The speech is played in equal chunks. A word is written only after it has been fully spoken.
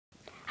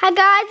Hi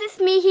guys, it's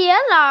me here,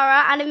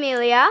 Lara and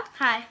Amelia.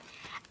 Hi.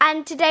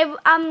 And today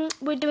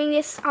we're doing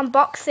this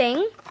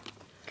unboxing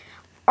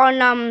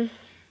on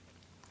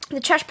the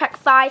Trash Pack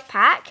 5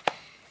 pack.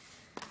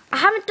 I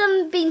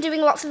haven't been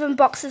doing lots of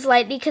unboxes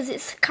lately because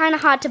it's kind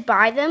of hard to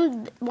buy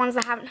them, ones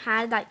I haven't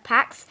had, like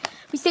packs.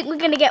 We think we're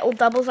going to get all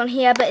doubles on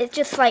here, but it's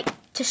just like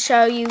to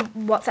show you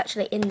what's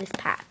actually in this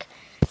pack.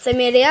 So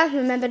Amelia,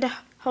 remember to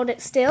hold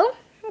it still.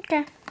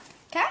 Okay.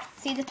 Okay,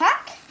 see the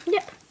pack?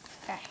 Yep.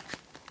 Okay.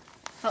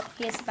 Oh,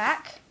 here's the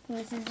back.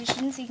 Here's the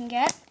additions you can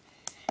get.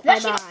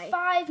 There's actually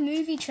 5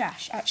 movie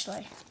trash,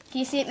 actually. Can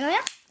you see it,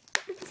 Amelia?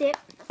 See it.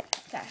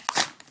 Okay.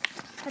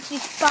 Actually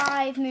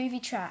 5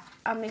 movie trash.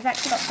 We've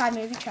actually got 5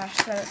 movie trash,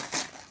 so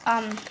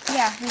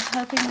yeah, we're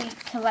hoping we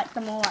collect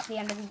them all at the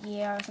end of the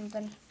year or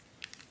something.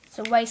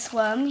 So Waste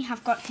Worm, we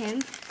have got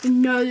him. We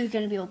know there's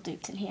going to be all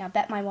dupes in here. I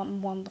bet my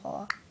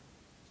 $1.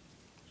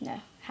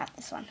 No, have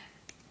this one.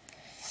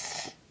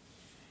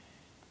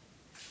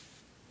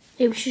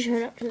 Yeah, we should show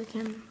it up to the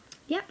camera.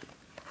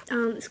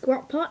 Yep.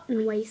 Squat Pot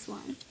and Waste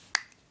Worm.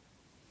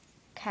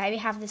 Okay, we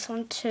have this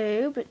one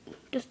too, but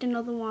just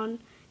another one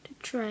to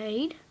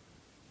trade.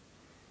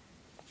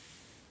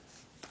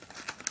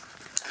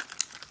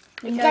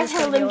 If you guys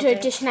have a limited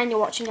edition and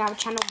you're watching our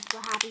channel, we're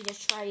happy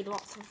to trade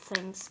lots of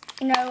things.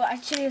 No,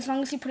 actually, as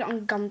long as you put it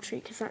on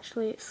Gumtree, because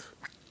actually it's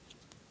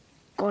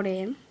got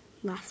in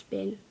last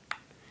bin.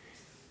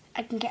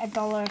 I can get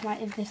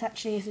 $1 if this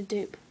actually is a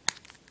dupe.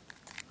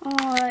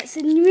 Oh, it's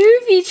a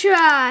movie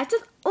trash.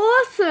 That's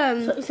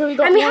awesome. So we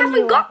got and we one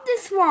haven't more. got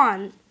this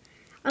one.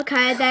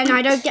 Okay, then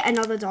I don't get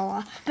another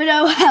 $1. But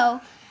oh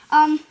well.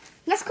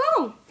 That's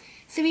cool.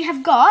 So we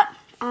have got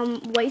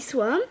Waste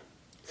Worm.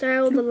 Sorry,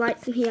 all the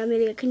lights in here,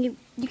 Amelia.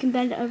 You can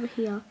bend it over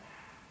here.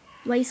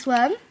 Waste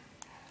Worm.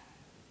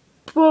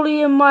 Probably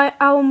in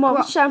our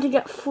mom shouting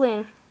at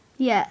Flynn.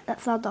 Yeah,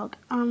 that's our dog.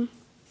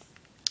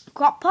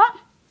 Grot Pot.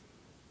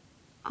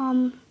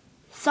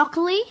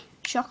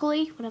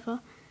 Shockily, whatever.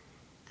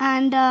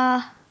 And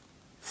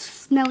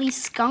Smelly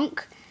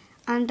Skunk.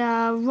 And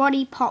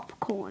Roddy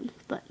Popcorn,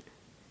 but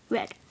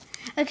red.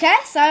 Okay,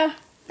 so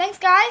thanks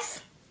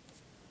guys.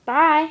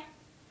 Bye.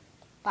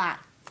 Bye.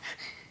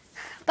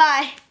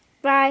 Bye.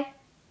 Bye.